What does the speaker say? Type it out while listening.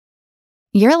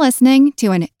You're listening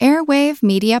to an Airwave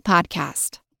Media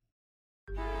Podcast.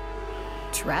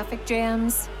 Traffic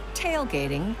jams,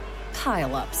 tailgating,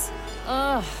 pile-ups.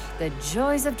 Ugh, the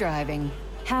joys of driving.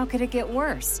 How could it get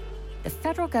worse? The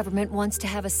federal government wants to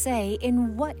have a say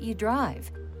in what you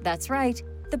drive. That's right.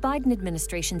 The Biden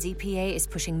administration's EPA is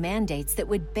pushing mandates that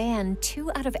would ban 2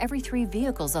 out of every 3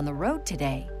 vehicles on the road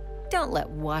today. Don't let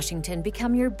Washington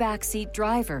become your backseat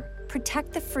driver.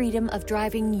 Protect the freedom of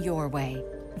driving your way.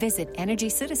 Visit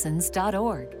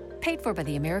EnergyCitizens.org. Paid for by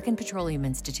the American Petroleum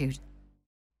Institute.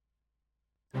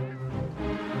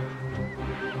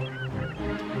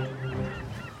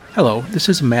 Hello, this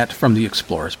is Matt from the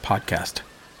Explorers Podcast.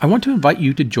 I want to invite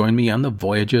you to join me on the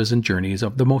voyages and journeys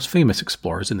of the most famous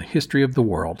explorers in the history of the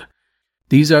world.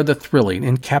 These are the thrilling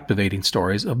and captivating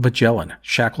stories of Magellan,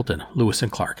 Shackleton, Lewis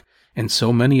and Clark, and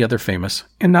so many other famous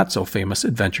and not so famous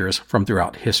adventurers from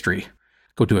throughout history.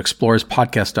 Go to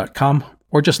explorerspodcast.com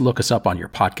or just look us up on your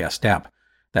podcast app.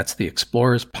 That's the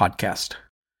Explorers Podcast.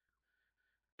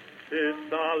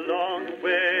 It's a long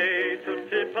way to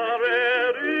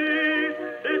Tipperary.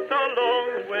 It's a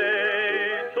long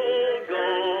way to go.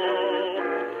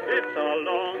 It's a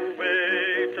long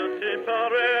way to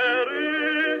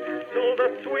Tipperary, to the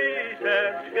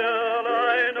sweetest girl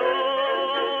I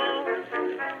know.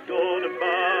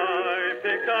 Goodbye,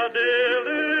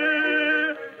 Piccadilly.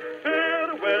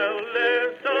 Farewell,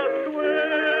 Leicester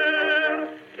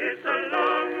Square. It's a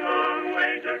long, long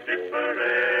way to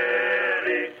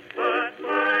Tipperary, but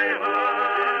my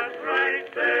heart's right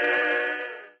there.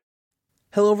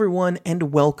 Hello everyone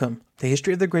and welcome to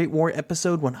History of the Great War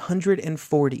episode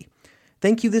 140.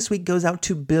 Thank you this week goes out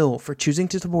to Bill for choosing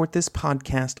to support this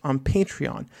podcast on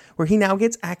Patreon, where he now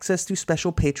gets access to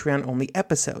special Patreon-only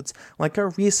episodes, like our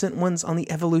recent ones on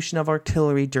the evolution of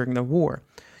artillery during the war.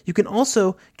 You can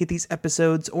also get these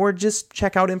episodes or just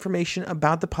check out information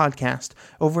about the podcast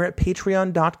over at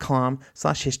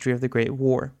patreon.com/History of the Great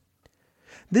War.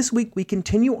 This week, we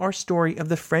continue our story of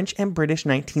the French and British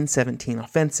 1917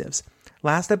 offensives.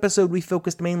 Last episode, we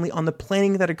focused mainly on the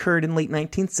planning that occurred in late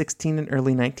 1916 and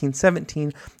early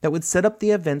 1917 that would set up the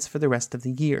events for the rest of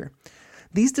the year.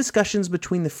 These discussions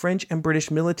between the French and British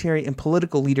military and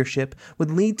political leadership would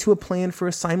lead to a plan for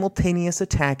a simultaneous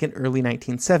attack in early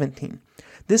 1917.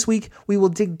 This week, we will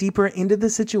dig deeper into the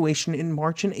situation in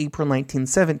March and April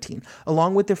 1917,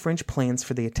 along with the French plans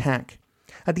for the attack.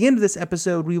 At the end of this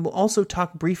episode, we will also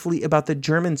talk briefly about the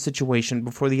German situation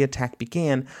before the attack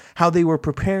began, how they were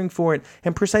preparing for it,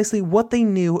 and precisely what they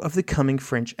knew of the coming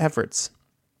French efforts.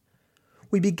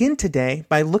 We begin today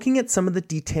by looking at some of the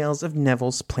details of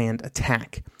Neville's planned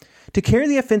attack. To carry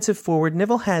the offensive forward,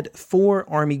 Neville had 4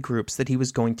 army groups that he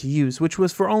was going to use, which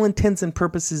was for all intents and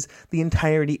purposes the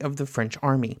entirety of the French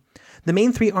army. The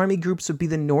main 3 army groups would be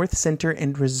the North, Center,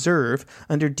 and Reserve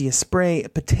under D'Esperey,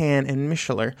 Pétain, and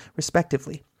Micheler,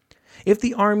 respectively. If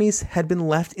the armies had been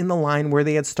left in the line where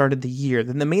they had started the year,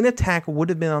 then the main attack would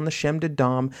have been on the Chemin des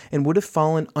Dames and would have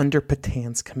fallen under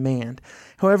Petain's command.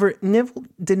 However, Neville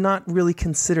did not really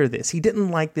consider this. He didn't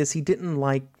like this. He didn't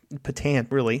like Pétain,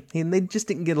 really. They just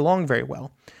didn't get along very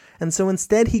well. And so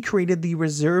instead he created the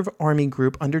Reserve Army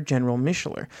Group under General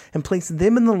Micheler and placed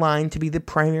them in the line to be the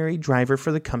primary driver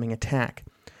for the coming attack.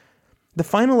 The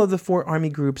final of the 4 army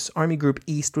groups, Army Group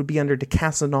East, would be under de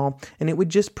Castelnau, and it would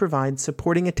just provide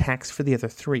supporting attacks for the other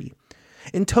 3.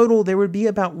 In total, there would be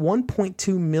about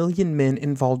 1.2 million men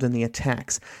involved in the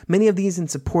attacks, many of these in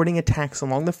supporting attacks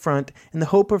along the front in the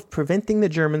hope of preventing the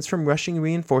Germans from rushing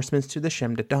reinforcements to the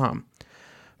Chemin des Dames.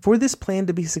 For this plan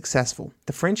to be successful,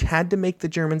 the French had to make the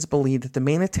Germans believe that the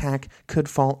main attack could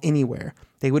fall anywhere.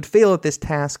 They would fail at this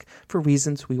task for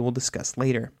reasons we will discuss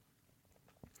later.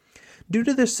 Due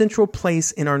to their central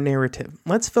place in our narrative,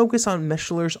 let's focus on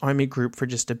Micheler's army group for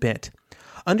just a bit.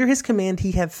 Under his command,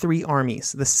 he had 3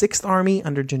 armies, the 6th Army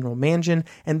under General Mangin,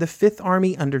 and the 5th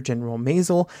Army under General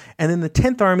Maisel, and then the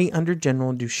 10th Army under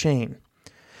General Duchesne.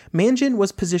 Mangin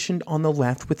was positioned on the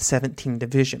left with 17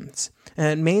 divisions,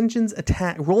 and Mangin's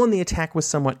role in the attack was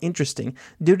somewhat interesting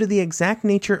due to the exact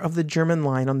nature of the German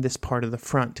line on this part of the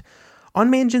front. On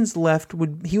Mangin's left,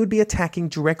 he would be attacking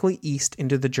directly east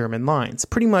into the German lines,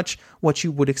 pretty much what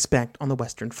you would expect on the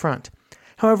Western Front.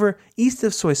 However, east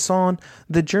of Soissons,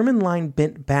 the German line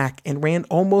bent back and ran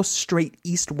almost straight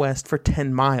east-west for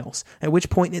 10 miles, at which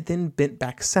point it then bent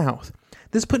back south.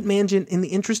 This put Mangin in the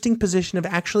interesting position of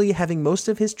actually having most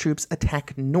of his troops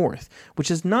attack north,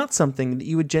 which is not something that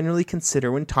you would generally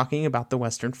consider when talking about the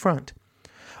Western Front.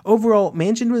 Overall,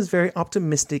 Mangin was very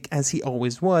optimistic, as he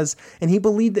always was, and he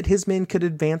believed that his men could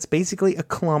advance basically a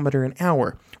kilometer an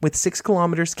hour, with 6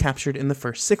 kilometers captured in the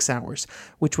first 6 hours,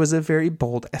 which was a very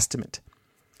bold estimate.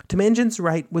 To Mangin's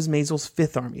right was Maisle's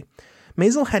Fifth Army.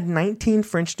 Maisel had 19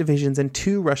 French divisions and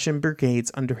 2 Russian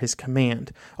brigades under his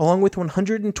command, along with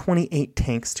 128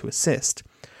 tanks to assist.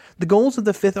 The goals of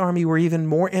the Fifth Army were even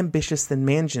more ambitious than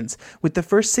Mangin's, with the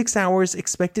first 6 hours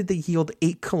expected to yield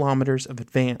 8 kilometers of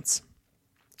advance.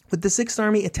 With the Sixth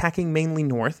Army attacking mainly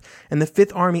north and the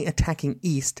Fifth Army attacking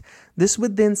east, this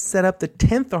would then set up the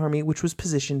 10th Army, which was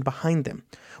positioned behind them.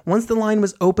 Once the line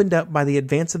was opened up by the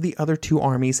advance of the other 2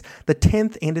 armies, the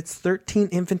 10th and its 13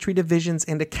 infantry divisions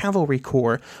and a cavalry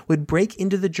corps would break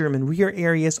into the German rear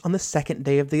areas on the second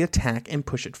day of the attack and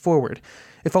push it forward.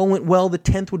 If all went well, the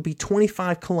 10th would be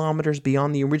 25 kilometers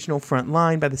beyond the original front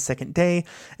line by the second day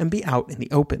and be out in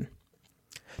the open.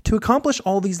 To accomplish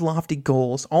all these lofty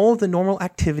goals, all of the normal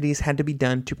activities had to be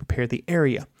done to prepare the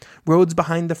area. Roads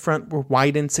behind the front were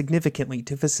widened significantly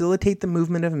to facilitate the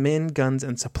movement of men, guns,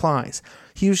 and supplies.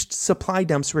 Huge supply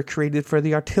dumps were created for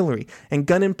the artillery, and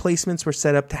gun emplacements were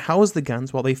set up to house the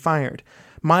guns while they fired.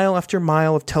 Mile after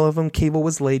mile of telephone cable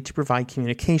was laid to provide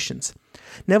communications.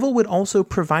 Neville would also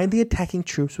provide the attacking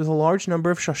troops with a large number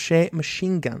of Sachet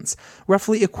machine guns,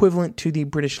 roughly equivalent to the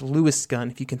British Lewis gun,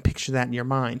 if you can picture that in your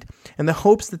mind, in the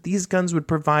hopes that these guns would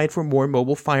provide for more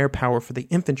mobile firepower for the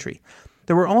infantry.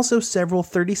 There were also several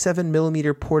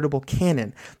 37mm portable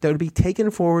cannon that would be taken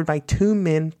forward by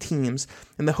 2-man teams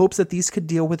in the hopes that these could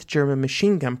deal with German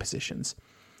machine gun positions.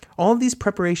 All of these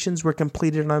preparations were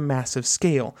completed on a massive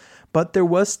scale, but there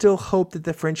was still hope that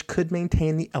the French could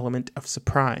maintain the element of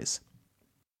surprise.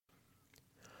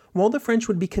 While the French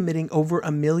would be committing over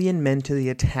 1 million men to the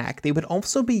attack, they would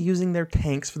also be using their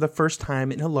tanks for the first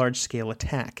time in a large-scale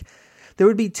attack. There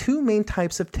would be 2 main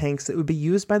types of tanks that would be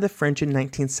used by the French in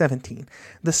 1917,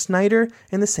 the Schneider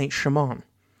and the Saint-Chamond.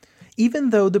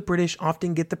 Even though the British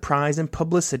often get the prize and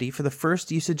publicity for the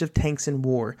first usage of tanks in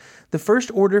war, the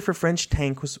first order for French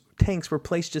tanks were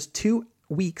placed just 2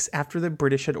 weeks after the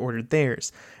British had ordered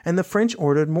theirs, and the French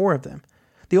ordered more of them.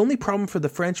 The only problem for the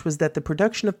French was that the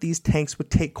production of these tanks would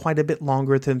take quite a bit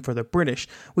longer than for the British,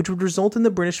 which would result in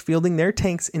the British fielding their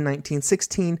tanks in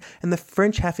 1916 and the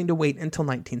French having to wait until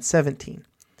 1917.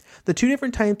 The 2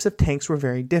 different types of tanks were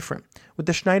very different, with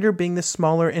the Schneider being the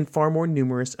smaller and far more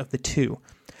numerous of the 2.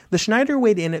 The Schneider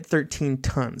weighed in at 13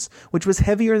 tons, which was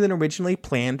heavier than originally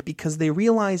planned because they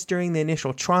realized during the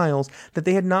initial trials that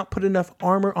they had not put enough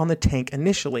armor on the tank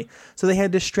initially, so they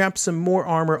had to strap some more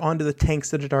armor onto the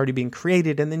tanks that had already been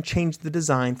created and then change the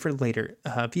design for later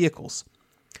vehicles.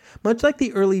 Much like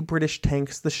the early British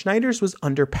tanks, the Schneiders was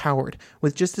underpowered,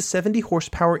 with just a 70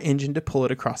 horsepower engine to pull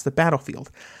it across the battlefield.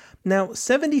 Now,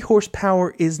 70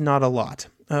 horsepower is not a lot.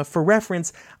 For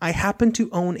reference, I happen to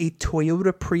own a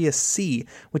Toyota Prius C,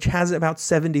 which has about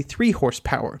 73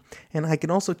 horsepower, and I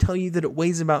can also tell you that it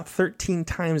weighs about 13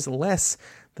 times less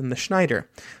than the Schneider,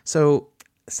 so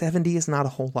 70 is not a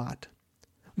whole lot.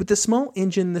 With the small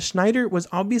engine, the Schneider was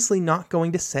obviously not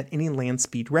going to set any land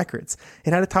speed records.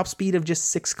 It had a top speed of just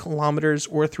 6 kilometers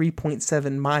or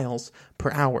 3.7 miles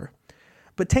per hour.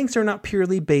 But tanks are not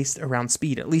purely based around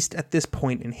speed, at least at this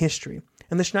point in history.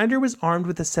 And the Schneider was armed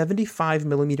with a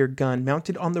 75mm gun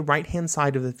mounted on the right-hand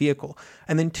side of the vehicle,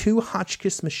 and then 2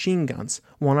 Hotchkiss machine guns,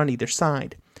 one on either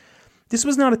side. This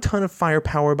was not a ton of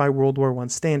firepower by World War I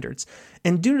standards,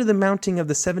 and due to the mounting of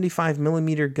the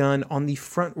 75mm gun on the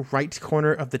front right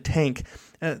corner of the tank,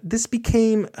 this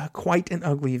became quite an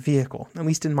ugly vehicle, at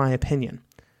least in my opinion.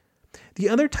 The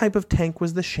other type of tank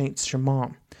was the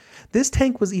Saint-Chamond. This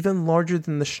tank was even larger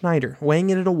than the Schneider, weighing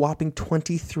in at a whopping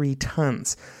 23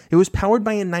 tons. It was powered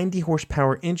by a 90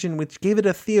 horsepower engine, which gave it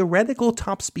a theoretical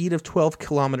top speed of 12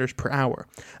 kilometers per hour,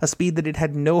 a speed that it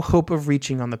had no hope of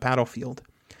reaching on the battlefield.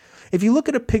 If you look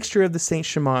at a picture of the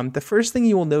Saint-Chamond, the first thing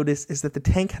you will notice is that the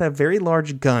tank had a very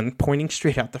large gun pointing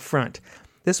straight out the front.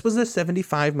 This was a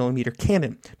 75mm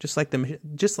cannon, just like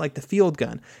the field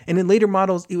gun, and in later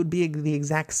models it would be the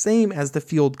exact same as the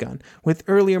field gun, with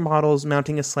earlier models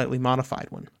mounting a slightly modified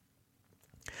one.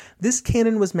 This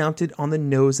cannon was mounted on the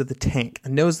nose of the tank, a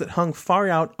nose that hung far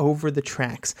out over the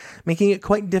tracks, making it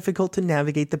quite difficult to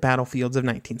navigate the battlefields of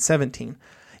 1917.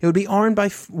 It would be armed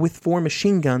with 4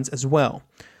 machine guns as well.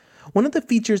 One of the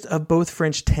features of both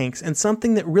French tanks, and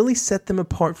something that really set them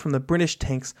apart from the British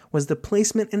tanks, was the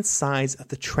placement and size of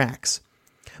the tracks.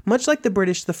 Much like the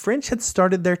British, the French had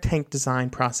started their tank design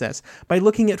process by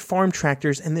looking at farm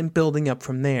tractors and then building up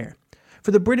from there. For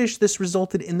the British, this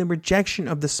resulted in the rejection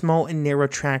of the small and narrow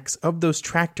tracks of those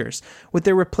tractors, with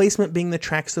their replacement being the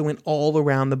tracks that went all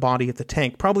around the body of the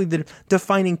tank, probably the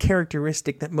defining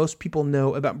characteristic that most people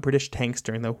know about British tanks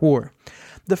during the war.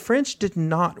 The French did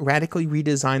not radically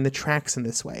redesign the tracks in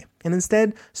this way. and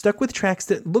instead stuck with tracks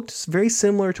that looked very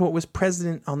similar to what was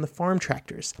present on the farm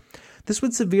tractors. This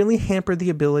would severely hamper the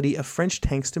ability of French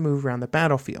tanks to move around the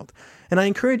battlefield, and I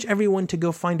encourage everyone to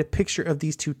go find a picture of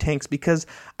these two tanks because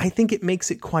I think it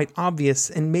makes it quite obvious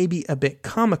and maybe a bit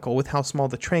comical with how small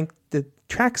the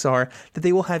tracks are that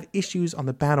they will have issues on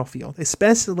the battlefield,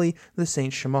 especially the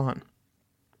Saint-Chamond.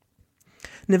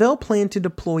 Nivelle planned to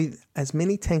deploy as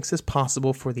many tanks as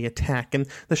possible for the attack, and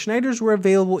the Schneiders were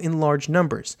available in large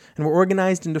numbers and were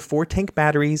organized into 4 tank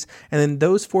batteries, and then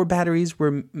those 4 batteries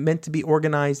were meant to be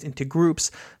organized into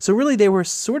groups, so really they were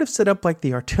sort of set up like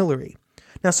the artillery.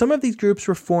 Now, some of these groups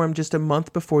were formed just a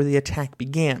month before the attack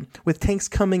began, with tanks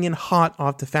coming in hot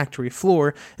off the factory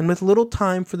floor and with little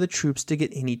time for the troops to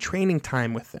get any training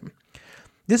time with them.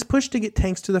 This push to get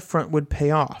tanks to the front would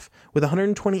pay off, with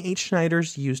 128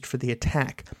 Schneiders used for the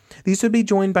attack. These would be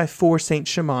joined by 4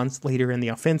 Saint-Chamonds later in the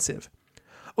offensive.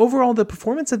 Overall, the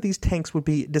performance of these tanks would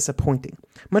be disappointing.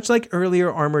 Much like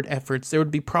earlier armored efforts, there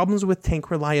would be problems with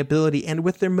tank reliability and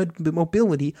with their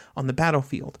mobility on the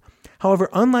battlefield. However,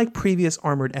 unlike previous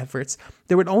armored efforts,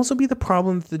 there would also be the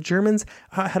problem that the Germans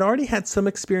had already had some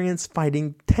experience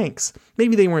fighting tanks.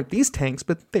 Maybe they weren't these tanks,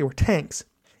 but they were tanks.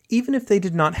 Even if they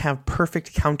did not have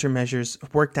perfect countermeasures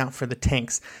worked out for the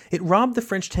tanks, it robbed the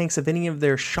French tanks of any of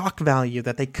their shock value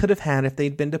that they could have had if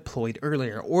they'd been deployed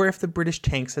earlier, or if the British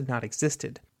tanks had not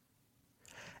existed.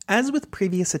 As with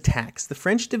previous attacks, the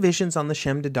French divisions on the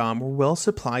Chemin des Dames were well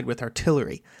supplied with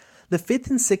artillery. The 5th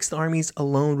and 6th Armies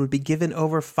alone would be given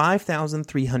over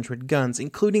 5,300 guns,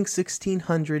 including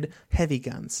 1,600 heavy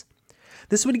guns.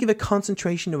 This would give a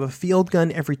concentration of a field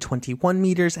gun every 21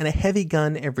 meters and a heavy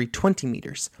gun every 20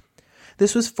 meters.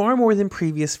 This was far more than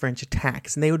previous French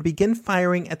attacks, and they would begin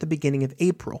firing at the beginning of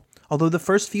April, although the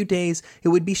first few days it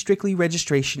would be strictly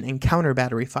registration and counter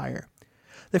battery fire.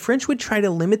 The French would try to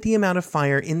limit the amount of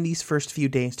fire in these first few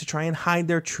days to try and hide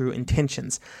their true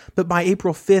intentions, but by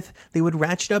April 5th they would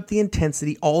ratchet up the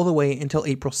intensity all the way until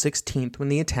April 16th when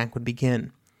the attack would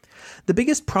begin. The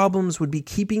biggest problems would be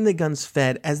keeping the guns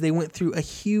fed as they went through a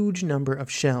huge number of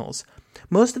shells.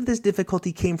 Most of this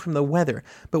difficulty came from the weather,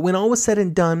 but when all was said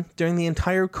and done, during the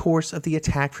entire course of the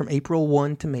attack from April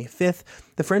 1 to May 5th,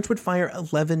 the French would fire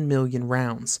 11 million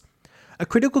rounds. A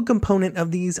critical component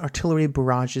of these artillery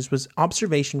barrages was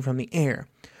observation from the air.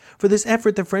 For this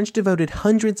effort, the French devoted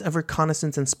hundreds of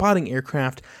reconnaissance and spotting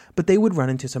aircraft, but they would run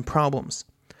into some problems.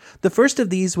 The first of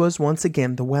these was once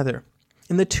again the weather.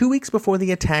 In the 2 weeks before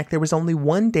the attack, there was only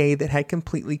one day that had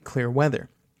completely clear weather.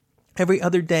 Every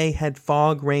other day had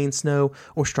fog, rain, snow,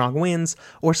 or strong winds,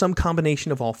 or some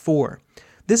combination of all 4.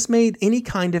 This made any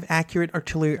kind of accurate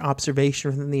artillery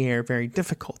observation from the air very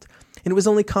difficult, and it was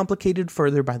only complicated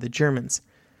further by the Germans.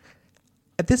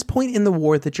 At this point in the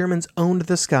war, the Germans owned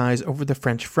the skies over the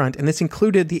French front, and this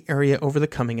included the area over the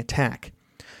coming attack.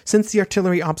 Since the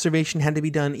artillery observation had to be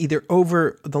done either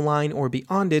over the line or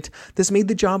beyond it, this made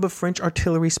the job of French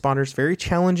artillery spotters very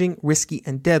challenging, risky,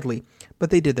 and deadly,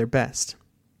 but they did their best.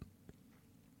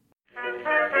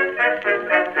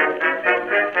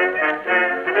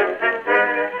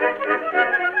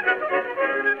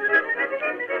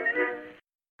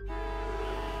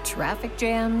 Traffic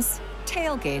jams,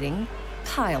 tailgating,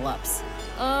 pile-ups.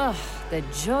 Ugh, the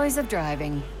joys of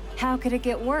driving. How could it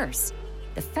get worse?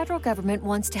 The federal government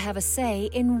wants to have a say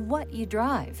in what you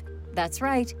drive. That's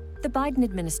right. The Biden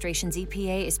administration's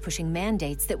EPA is pushing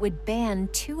mandates that would ban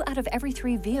 2 out of every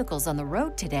 3 vehicles on the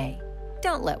road today.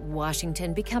 Don't let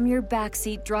Washington become your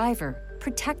backseat driver.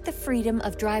 Protect the freedom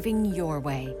of driving your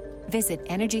way. Visit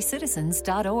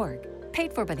EnergyCitizens.org.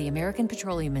 Paid for by the American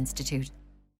Petroleum Institute.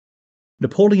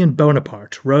 Napoleon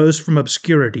Bonaparte rose from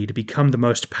obscurity to become the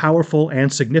most powerful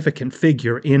and significant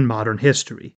figure in modern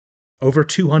history. Over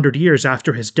 200 years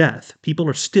after his death, people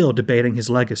are still debating his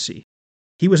legacy.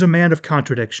 He was a man of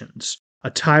contradictions,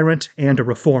 a tyrant and a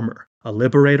reformer, a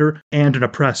liberator and an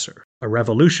oppressor, a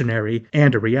revolutionary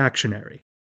and a reactionary.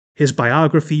 His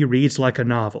biography reads like a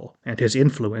novel, and his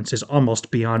influence is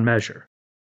almost beyond measure.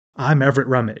 I'm Everett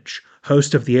Rummage,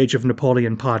 host of the Age of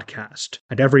Napoleon podcast,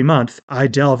 and every month I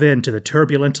delve into the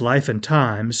turbulent life and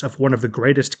times of one of the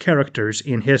greatest characters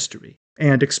in history,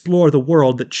 and explore the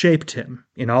world that shaped him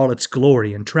in all its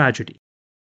glory and tragedy.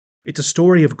 It's a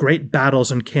story of great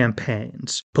battles and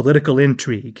campaigns, political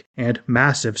intrigue, and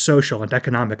massive social and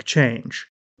economic change.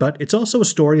 But it's also a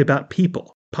story about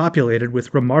people, populated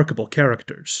with remarkable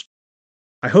characters.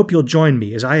 I hope you'll join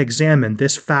me as I examine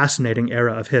this fascinating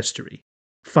era of history.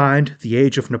 Find The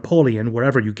Age of Napoleon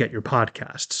wherever you get your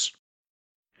podcasts.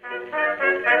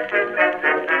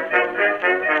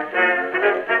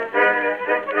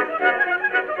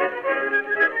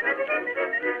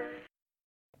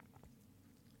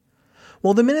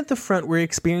 While the men at the front were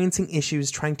experiencing issues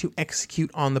trying to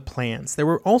execute on the plans, there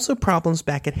were also problems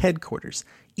back at headquarters,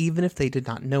 even if they did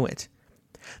not know it.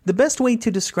 The best way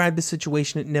to describe the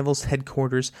situation at Neville's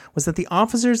headquarters was that the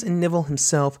officers and Neville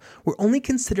himself were only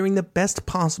considering the best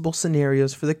possible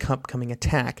scenarios for the upcoming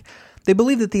attack. They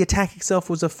believed that the attack itself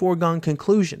was a foregone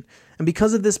conclusion, and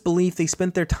because of this belief, they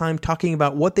spent their time talking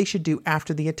about what they should do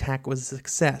after the attack was a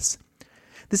success.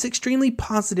 This extremely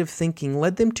positive thinking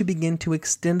led them to begin to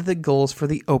extend the goals for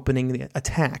the opening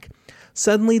attack.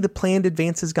 Suddenly, the planned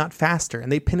advances got faster,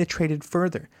 and they penetrated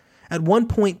further. At one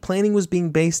point, planning was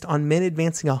being based on men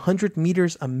advancing 100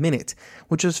 meters a minute,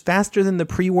 which was faster than the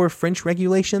pre-war French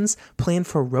regulations planned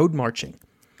for road marching.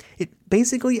 It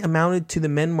basically amounted to the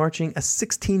men marching a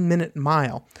 16-minute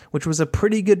mile, which was a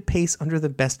pretty good pace under the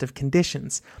best of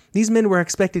conditions. These men were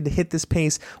expected to hit this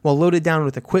pace while loaded down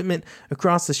with equipment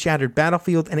across the shattered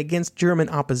battlefield and against German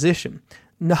opposition.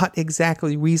 Not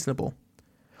exactly reasonable.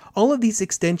 All of these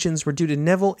extensions were due to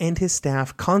Neville and his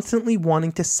staff constantly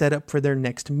wanting to set up for their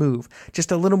next move.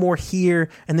 Just a little more here,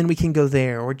 and then we can go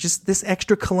there, or just this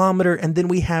extra kilometer, and then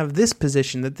we have this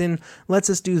position that then lets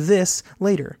us do this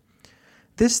later.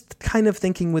 This kind of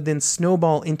thinking would then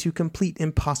snowball into complete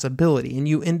impossibility, and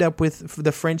you end up with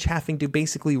the French having to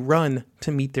basically run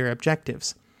to meet their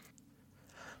objectives.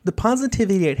 The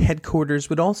positivity at headquarters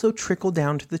would also trickle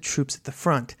down to the troops at the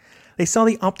front. They saw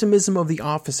the optimism of the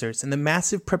officers and the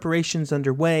massive preparations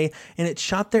underway, and it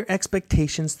shot their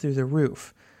expectations through the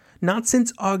roof. Not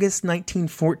since August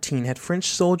 1914 had French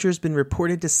soldiers been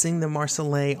reported to sing the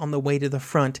Marseillaise on the way to the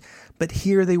front, but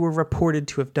here they were reported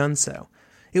to have done so.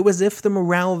 It was as if the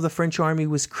morale of the French army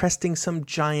was cresting some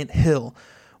giant hill.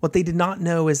 What they did not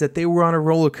know is that they were on a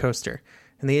roller coaster,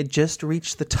 and they had just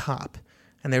reached the top,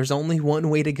 and there's only one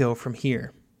way to go from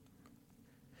here.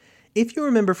 If you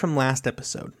remember from last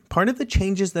episode, part of the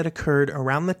changes that occurred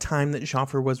around the time that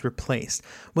Joffre was replaced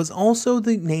was also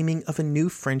the naming of a new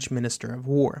French Minister of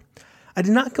War. I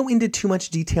did not go into too much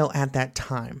detail at that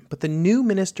time, but the new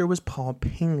minister was Paul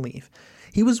Painlevé.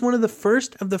 He was one of the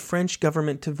first of the French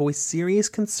government to voice serious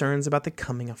concerns about the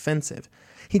coming offensive.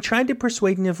 He tried to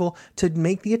persuade Neville to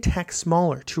make the attack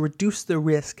smaller to reduce the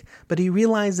risk, but he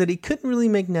realized that he couldn't really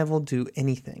make Neville do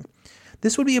anything.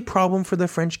 This would be a problem for the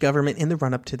French government in the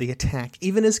run-up to the attack.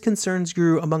 Even as concerns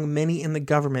grew among many in the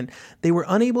government, they were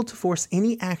unable to force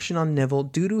any action on Neville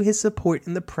due to his support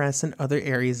in the press and other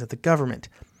areas of the government.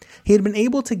 He had been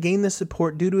able to gain this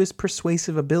support due to his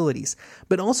persuasive abilities,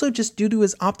 but also just due to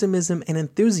his optimism and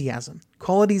enthusiasm,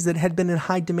 qualities that had been in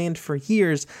high demand for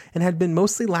years and had been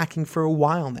mostly lacking for a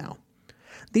while now.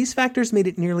 These factors made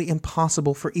it nearly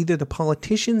impossible for either the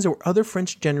politicians or other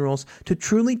French generals to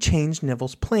truly change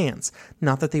Neville's plans,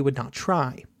 not that they would not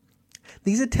try.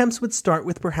 These attempts would start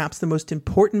with perhaps the most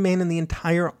important man in the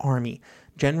entire army,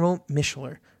 General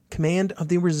Michelet, command of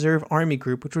the Reserve Army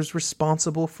Group, which was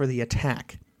responsible for the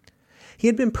attack. He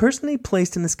had been personally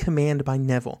placed in this command by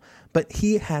Neville, but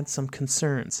he had some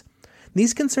concerns.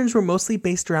 These concerns were mostly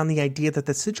based around the idea that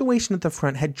the situation at the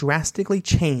front had drastically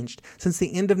changed since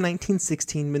the end of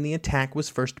 1916 when the attack was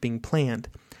first being planned.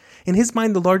 In his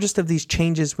mind, the largest of these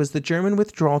changes was the German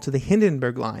withdrawal to the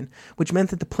Hindenburg Line, which meant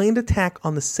that the planned attack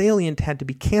on the salient had to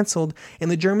be cancelled,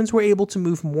 and the Germans were able to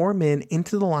move more men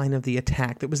into the line of the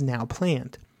attack that was now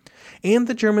planned. And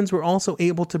the Germans were also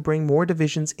able to bring more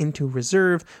divisions into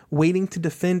reserve, waiting to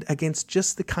defend against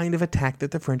just the kind of attack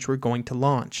that the French were going to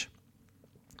launch.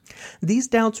 These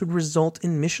doubts would result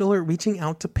in Michelet reaching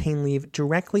out to Painlevé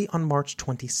directly on March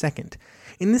 22nd.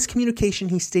 In this communication,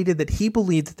 he stated that he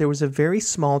believed that there was a very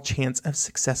small chance of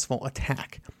successful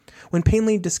attack. When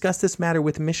Painlevé discussed this matter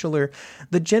with Michelet,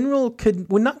 the general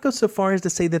would not go so far as to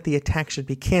say that the attack should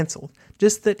be cancelled,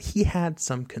 just that he had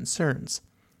some concerns.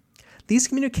 These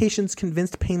communications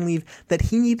convinced Painlevé that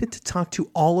he needed to talk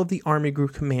to all of the army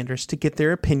group commanders to get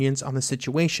their opinions on the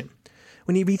situation.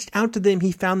 When he reached out to them,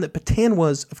 he found that Pétain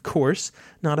was, of course,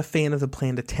 not a fan of the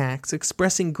planned attacks,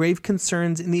 expressing grave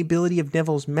concerns in the ability of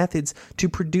Neville's methods to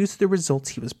produce the results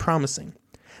he was promising.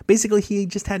 Basically, he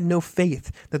just had no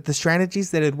faith that the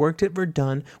strategies that had worked at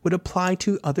Verdun would apply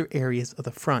to other areas of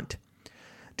the front.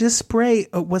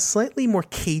 Desprez was slightly more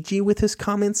cagey with his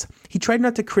comments. He tried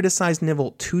not to criticize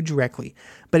Neville too directly,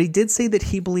 but he did say that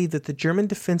he believed that the German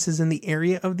defenses in the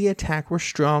area of the attack were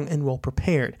strong and well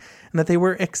prepared, and that they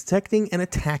were expecting an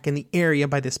attack in the area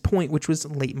by this point, which was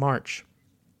late March.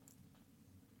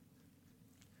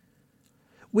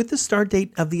 With the start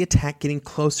date of the attack getting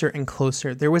closer and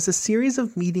closer, there was a series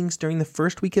of meetings during the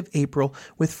first week of April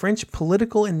with French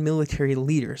political and military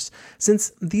leaders.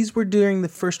 Since these were during the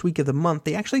first week of the month,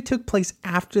 they actually took place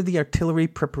after the artillery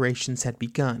preparations had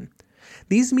begun.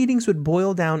 These meetings would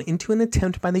boil down into an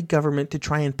attempt by the government to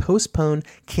try and postpone,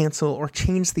 cancel, or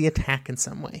change the attack in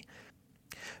some way.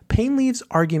 Painleave's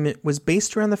argument was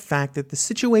based around the fact that the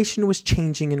situation was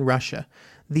changing in Russia.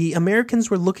 The Americans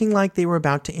were looking like they were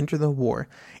about to enter the war,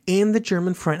 and the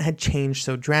German front had changed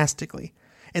so drastically.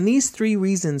 And these three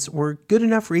reasons were good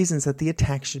enough reasons that the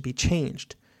attack should be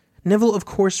changed. Neville, of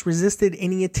course, resisted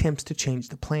any attempts to change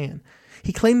the plan.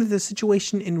 He claimed that the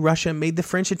situation in Russia made the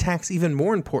French attacks even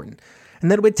more important, and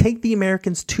that it would take the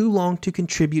Americans too long to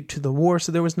contribute to the war,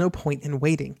 so there was no point in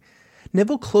waiting.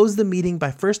 Neville closed the meeting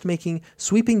by first making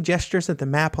sweeping gestures at the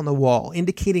map on the wall,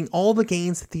 indicating all the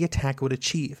gains that the attack would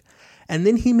achieve. And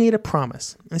then he made a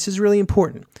promise. This is really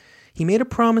important. He made a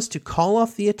promise to call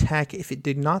off the attack if it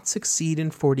did not succeed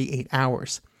in 48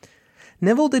 hours.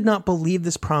 Neville did not believe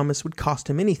this promise would cost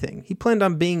him anything. He planned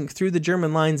on being through the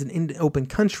German lines and into open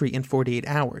country in 48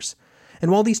 hours.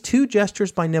 And while these two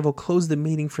gestures by Neville closed the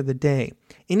meeting for the day,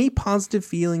 any positive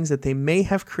feelings that they may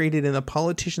have created in the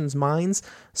politicians' minds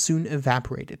soon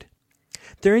evaporated.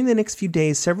 During the next few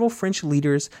days, several French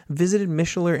leaders visited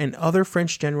Micheler and other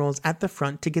French generals at the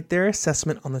front to get their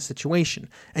assessment on the situation,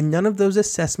 and none of those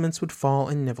assessments would fall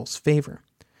in Neville's favor.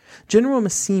 General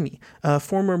Massimi, a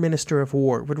former Minister of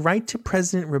War, would write to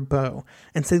President Ribot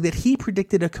and say that he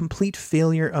predicted a complete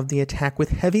failure of the attack with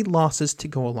heavy losses to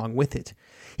go along with it.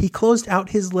 He closed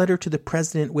out his letter to the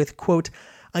president with, quote,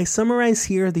 "I summarize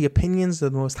here the opinions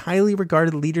of the most highly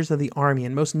regarded leaders of the army,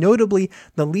 and most notably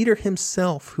the leader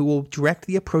himself who will direct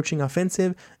the approaching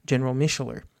offensive, General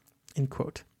Micheler." End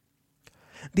quote.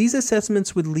 These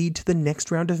assessments would lead to the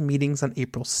next round of meetings on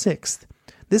April 6th.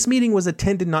 This meeting was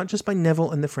attended not just by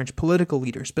Neville and the French political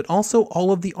leaders, but also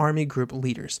all of the army group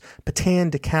leaders, Pétain,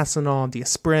 de Castelnau,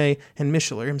 d'Esprit, and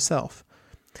Micheler himself.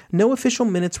 No official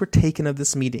minutes were taken of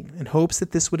this meeting, in hopes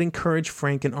that this would encourage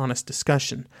frank and honest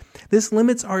discussion. This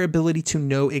limits our ability to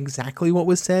know exactly what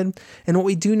was said, and what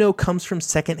we do know comes from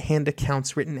second-hand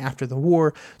accounts written after the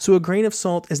war, so a grain of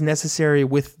salt is necessary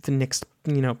with the next,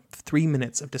 3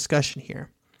 minutes of discussion here.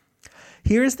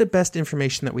 Here is the best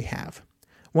information that we have.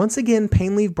 Once again,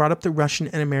 Painleave brought up the Russian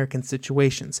and American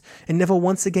situations, and Neville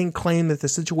once again claimed that the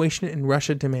situation in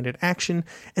Russia demanded action,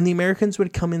 and the Americans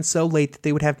would come in so late that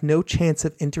they would have no chance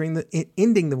of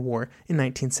ending the war in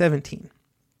 1917.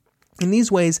 In these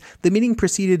ways, the meeting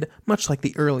proceeded much like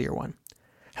the earlier one.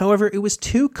 However, it was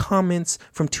two comments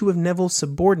from two of Neville's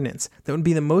subordinates that would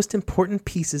be the most important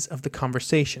pieces of the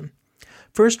conversation.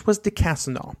 First was de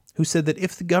Castelnau, who said that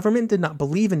if the government did not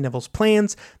believe in Neville's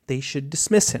plans, they should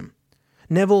dismiss him.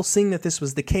 Neville, seeing that this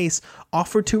was the case,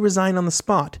 offered to resign on the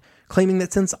spot, claiming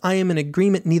that since I am in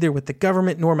agreement neither with the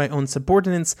government nor my own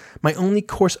subordinates, my only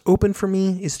course open for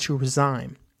me is to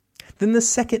resign. Then the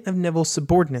second of Neville's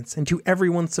subordinates, and to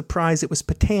everyone's surprise it was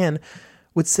Pétain,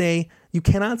 would say, "You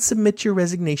cannot submit your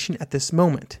resignation at this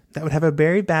moment. That would have a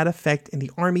very bad effect in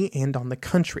the army and on the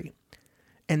country."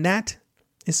 And that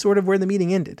is sort of where the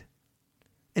meeting ended.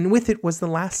 And with it was the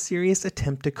last serious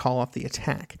attempt to call off the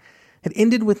attack. It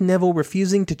ended with Neville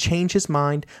refusing to change his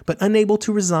mind, but unable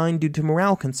to resign due to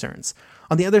morale concerns.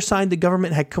 On the other side, the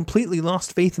government had completely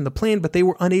lost faith in the plan, but they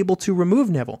were unable to remove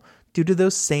Neville due to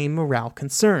those same morale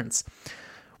concerns.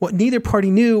 What neither party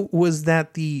knew was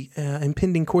that the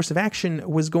impending course of action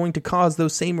was going to cause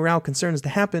those same morale concerns to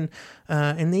happen,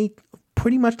 and they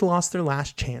pretty much lost their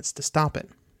last chance to stop it.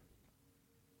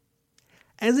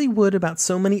 As he would about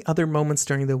so many other moments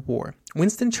during the war,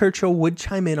 Winston Churchill would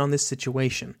chime in on this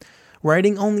situation,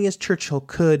 writing only as Churchill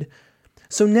could.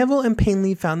 So Neville and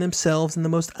Painleave found themselves in the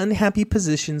most unhappy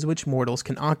positions which mortals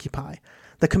can occupy,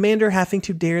 the commander having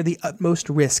to dare the utmost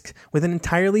risk with an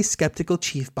entirely skeptical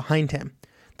chief behind him,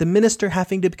 the minister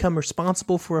having to become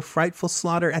responsible for a frightful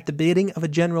slaughter at the bidding of a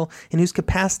general in whose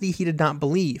capacity he did not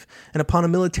believe, and upon a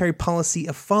military policy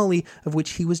of folly of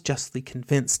which he was justly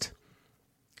convinced.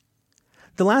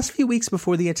 The last few weeks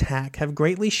before the attack have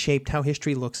greatly shaped how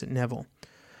history looks at Neville.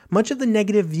 Much of the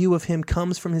negative view of him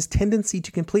comes from his tendency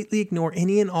to completely ignore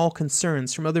any and all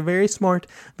concerns from other very smart,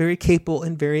 very capable,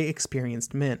 and very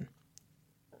experienced men.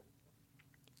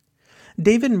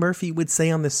 David Murphy would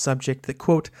say on this subject that,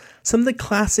 quote, "Some of the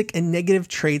classic and negative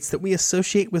traits that we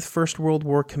associate with First World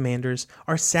War commanders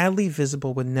are sadly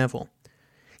visible with Neville.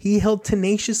 He held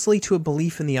tenaciously to a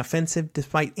belief in the offensive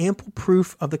despite ample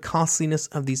proof of the costliness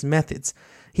of these methods.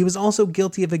 He was also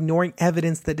guilty of ignoring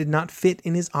evidence that did not fit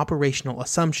in his operational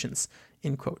assumptions."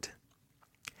 End quote.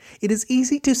 It is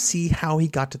easy to see how he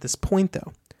got to this point,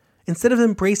 though. Instead of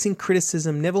embracing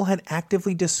criticism, Neville had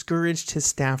actively discouraged his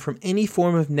staff from any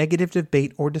form of negative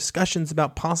debate or discussions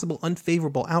about possible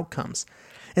unfavorable outcomes.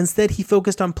 Instead, he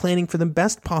focused on planning for the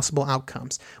best possible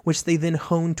outcomes, which they then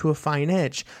honed to a fine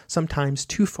edge, sometimes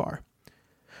too far.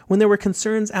 When there were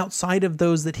concerns outside of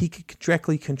those that he could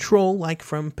directly control, like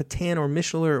from Petain or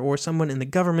Mischler or someone in the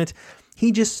government,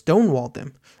 he just stonewalled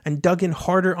them and dug in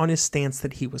harder on his stance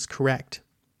that he was correct.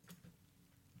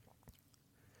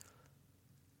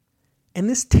 And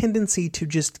this tendency to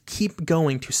just keep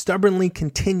going, to stubbornly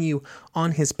continue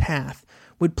on his path,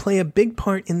 would play a big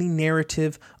part in the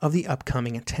narrative of the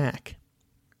upcoming attack.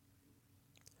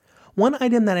 One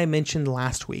item that I mentioned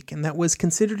last week, and that was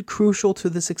considered crucial to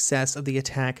the success of the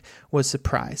attack, was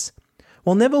surprise.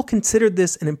 While Neville considered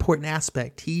this an important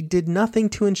aspect, he did nothing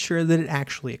to ensure that it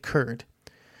actually occurred.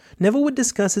 Neville would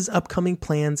discuss his upcoming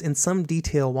plans in some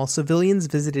detail while civilians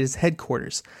visited his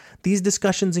headquarters. These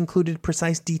discussions included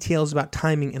precise details about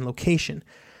timing and location.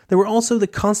 There were also the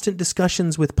constant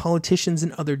discussions with politicians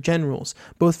and other generals,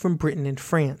 both from Britain and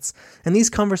France, and these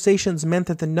conversations meant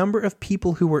that the number of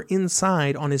people who were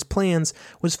inside on his plans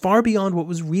was far beyond what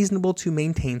was reasonable to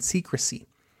maintain secrecy.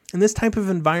 In this type of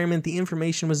environment, the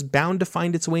information was bound to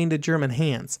find its way into German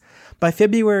hands. By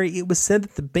February, it was said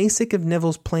that the basics of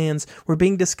Neville's plans were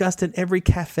being discussed at every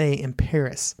cafe in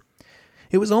Paris.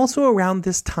 It was also around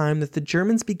this time that the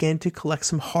Germans began to collect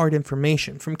some hard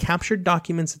information from captured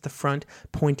documents at the front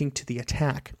pointing to the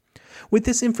attack. With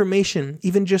this information,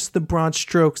 even just the broad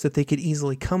strokes that they could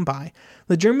easily come by,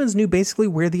 the Germans knew basically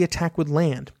where the attack would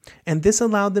land, and this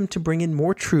allowed them to bring in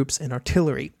more troops and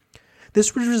artillery.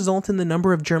 This would result in the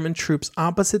number of German troops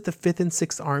opposite the 5th and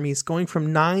 6th armies going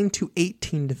from 9 to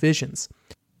 18 divisions.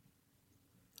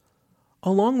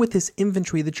 Along with this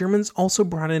infantry, the Germans also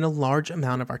brought in a large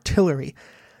amount of artillery.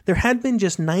 There had been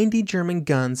just 90 German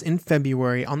guns in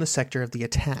February on the sector of the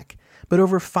attack, but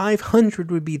over 500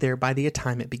 would be there by the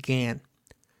time it began.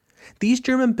 These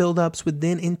German buildups would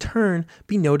then in turn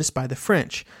be noticed by the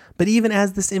French, but even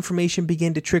as this information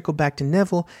began to trickle back to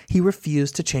Neville, he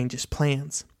refused to change his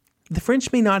plans. The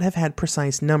French may not have had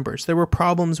precise numbers. There were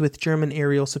problems with German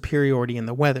aerial superiority in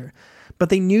the weather, but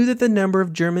they knew that the number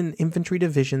of German infantry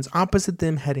divisions opposite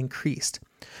them had increased.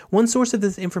 One source of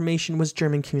this information was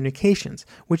German communications,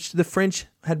 which the French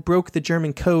had broke the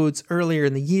German codes earlier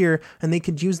in the year, and they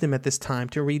could use them at this time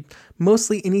to read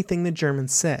mostly anything the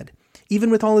Germans said.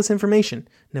 Even with all this information,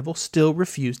 Neville still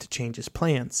refused to change his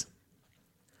plans.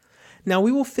 Now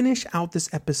we will finish out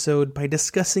this episode by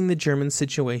discussing the German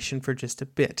situation for just a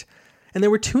bit. And there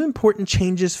were two important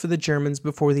changes for the Germans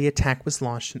before the attack was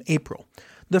launched in April.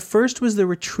 The first was the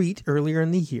retreat earlier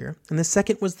in the year, and the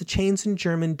second was the change in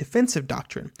German defensive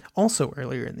doctrine, also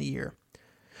earlier in the year.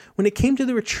 When it came to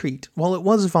the retreat, while it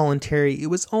was voluntary, it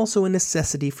was also a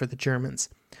necessity for the Germans.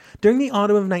 During the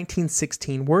autumn of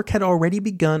 1916, work had already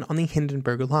begun on the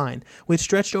Hindenburg Line, which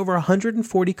stretched over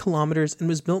 140 kilometers and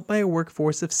was built by a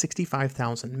workforce of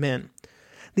 65,000 men.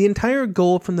 The entire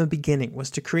goal from the beginning was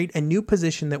to create a new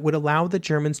position that would allow the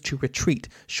Germans to retreat,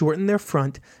 shorten their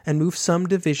front, and move some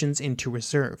divisions into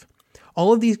reserve.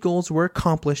 All of these goals were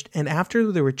accomplished, and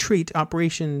after the retreat,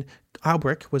 Operation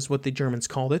Albrecht was what the Germans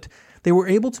called it, they were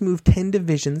able to move 10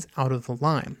 divisions out of the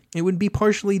line. It would be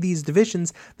partially these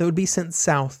divisions that would be sent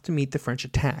south to meet the French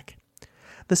attack.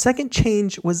 The second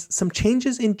change was some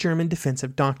changes in German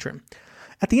defensive doctrine.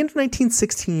 At the end of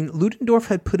 1916, Ludendorff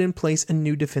had put in place a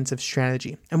new defensive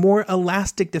strategy, a more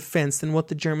elastic defense than what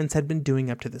the Germans had been doing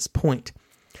up to this point.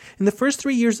 In the first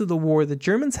 3 years of the war, the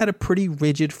Germans had a pretty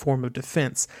rigid form of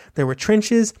defense. There were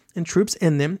trenches and troops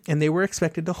in them, and they were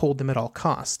expected to hold them at all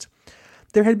cost.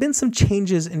 There had been some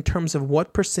changes in terms of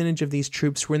what percentage of these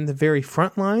troops were in the very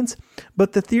front lines,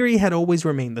 but the theory had always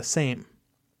remained the same.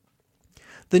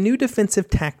 The new defensive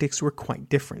tactics were quite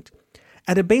different.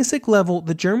 At a basic level,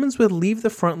 the Germans would leave the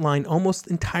front line almost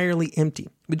entirely empty,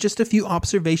 with just a few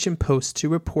observation posts to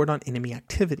report on enemy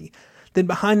activity. Then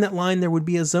behind that line there would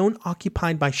be a zone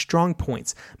occupied by strong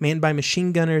points, manned by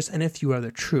machine gunners and a few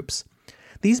other troops.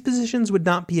 These positions would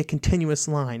not be a continuous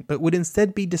line, but would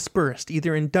instead be dispersed,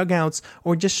 either in dugouts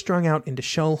or just strung out into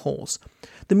shell holes.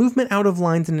 The movement out of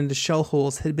lines and into shell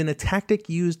holes had been a tactic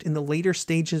used in the later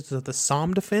stages of the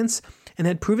Somme defense, and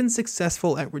had proven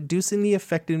successful at reducing the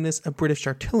effectiveness of British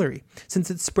artillery, since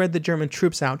it spread the German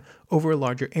troops out over a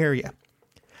larger area.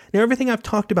 Now, everything I've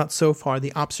talked about so far,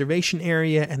 the observation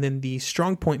area and then the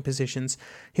strong point positions,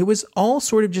 it was all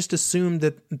sort of just assumed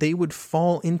that they would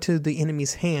fall into the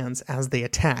enemy's hands as they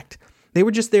attacked. They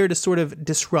were just there to sort of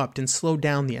disrupt and slow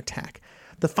down the attack.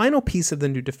 The final piece of the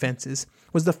new defenses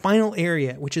was the final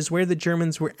area, which is where the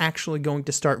Germans were actually going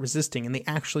to start resisting and they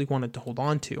actually wanted to hold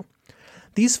on to.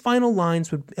 These final lines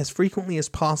would as frequently as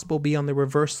possible be on the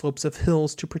reverse slopes of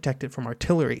hills to protect it from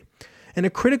artillery. And a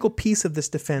critical piece of this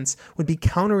defense would be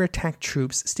counterattack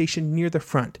troops stationed near the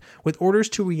front, with orders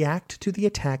to react to the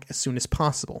attack as soon as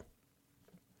possible.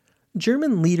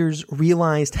 German leaders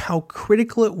realized how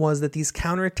critical it was that these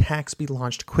counterattacks be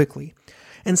launched quickly,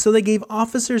 and so they gave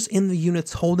officers in the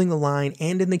units holding the line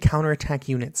and in the counterattack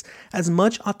units as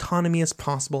much autonomy as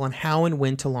possible on how and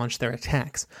when to launch their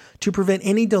attacks, to prevent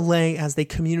any delay as they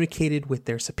communicated with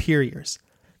their superiors.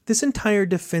 This entire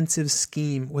defensive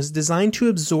scheme was designed to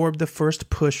absorb the first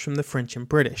push from the French and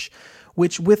British,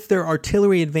 which with their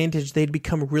artillery advantage they'd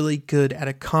become really good at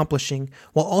accomplishing,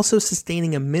 while also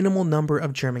sustaining a minimal number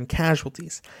of German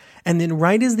casualties. And then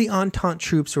right as the Entente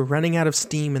troops were running out of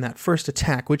steam in that first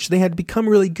attack, which they had become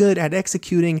really good at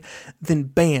executing, then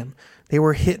bam, they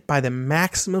were hit by the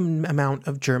maximum amount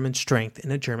of German strength in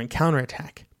a German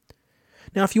counterattack.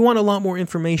 Now, if you want a lot more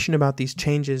information about these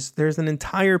changes, there's an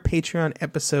entire Patreon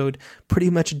episode pretty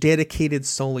much dedicated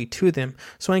solely to them,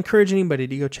 so I encourage anybody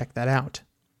to go check that out.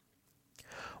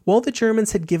 While the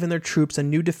Germans had given their troops a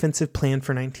new defensive plan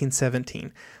for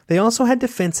 1917, they also had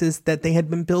defenses that they had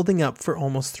been building up for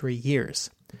almost 3 years.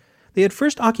 They had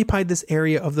first occupied this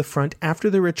area of the front after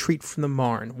the retreat from the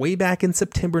Marne, way back in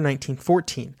September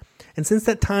 1914, and since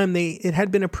that time it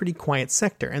had been a pretty quiet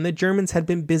sector, and the Germans had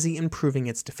been busy improving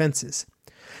its defenses.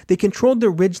 They controlled the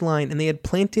ridge line, and they had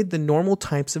planted the normal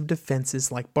types of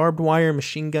defenses like barbed wire,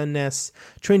 machine gun nests,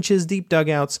 trenches, deep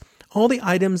dugouts, all the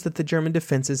items that the German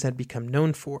defenses had become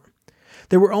known for.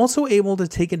 They were also able to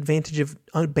take advantage of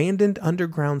abandoned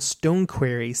underground stone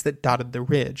quarries that dotted the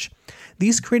ridge.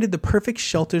 These created the perfect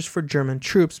shelters for German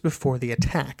troops before the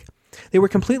attack. They were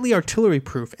completely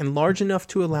artillery-proof and large enough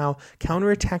to allow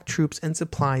counterattack troops and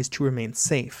supplies to remain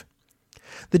safe.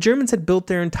 The Germans had built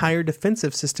their entire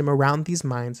defensive system around these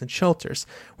mines and shelters,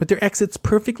 with their exits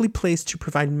perfectly placed to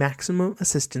provide maximum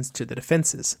assistance to the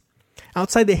defenses.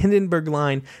 Outside the Hindenburg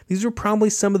Line, these were probably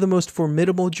some of the most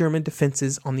formidable German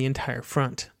defenses on the entire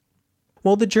front.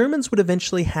 While the Germans would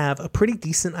eventually have a pretty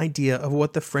decent idea of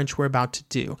what the French were about to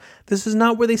do, this was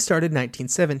not where they started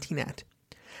 1917 at.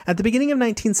 At the beginning of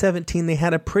 1917, they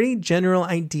had a pretty general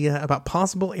idea about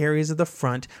possible areas of the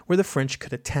front where the French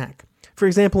could attack. For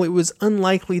example, it was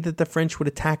unlikely that the French would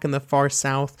attack in the far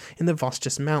south in the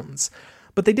Vosges Mountains,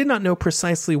 but they did not know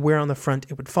precisely where on the front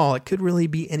it would fall. It could really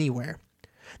be anywhere.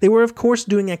 They were, of course,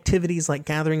 doing activities like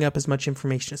gathering up as much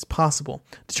information as possible,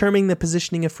 determining the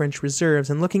positioning of French reserves,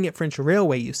 and looking at French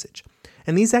railway usage.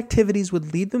 And these activities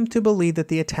would lead them to believe that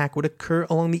the attack would occur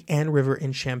along the Aisne River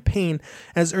in Champagne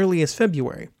as early as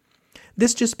February.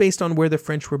 This just based on where the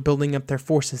French were building up their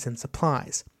forces and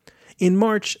supplies. In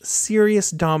March, serious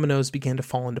dominoes began to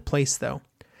fall into place, though.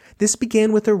 This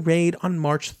began with a raid on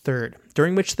March 3rd,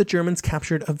 during which the Germans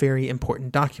captured a very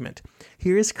important document.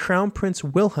 Here is Crown Prince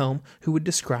Wilhelm, who would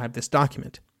describe this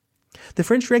document. The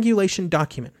French regulation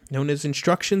document, known as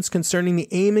Instructions Concerning the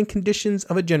Aim and Conditions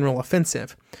of a General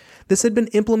Offensive. This had been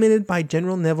implemented by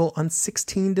General Nivelle on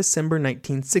 16 December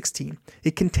 1916.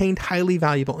 It contained highly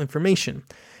valuable information.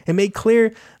 It made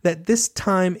clear that this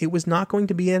time it was not going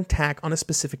to be an attack on a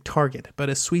specific target, but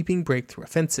a sweeping breakthrough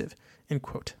offensive. End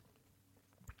quote.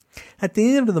 At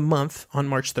the end of the month, on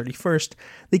March 31st,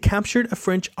 they captured a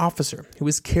French officer who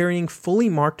was carrying fully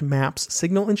marked maps,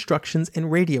 signal instructions,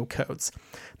 and radio codes.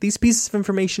 These pieces of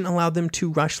information allowed them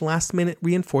to rush last-minute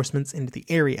reinforcements into the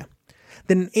area.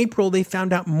 Then in April, they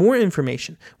found out more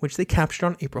information, which they captured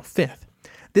on April 5th.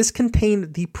 This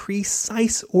contained the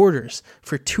precise orders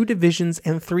for 2 divisions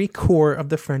and 3 corps of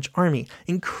the French army.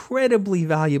 Incredibly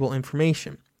valuable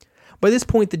information. By this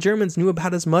point, the Germans knew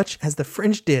about as much as the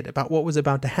French did about what was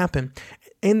about to happen.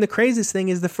 And the craziest thing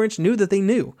is the French knew that they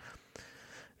knew.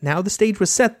 Now the stage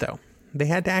was set, though. They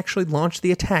had to actually launch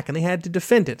the attack, and they had to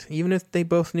defend it, even if they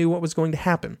both knew what was going to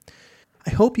happen.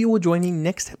 I hope you will join me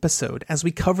next episode as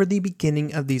we cover the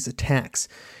beginning of these attacks,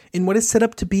 in what is set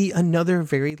up to be another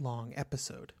very long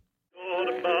episode.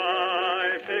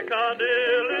 Goodbye,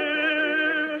 Piccadilly,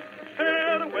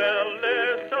 farewell,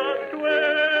 let us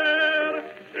swear.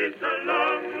 It's a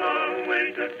long, long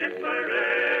way to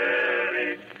Tipperary.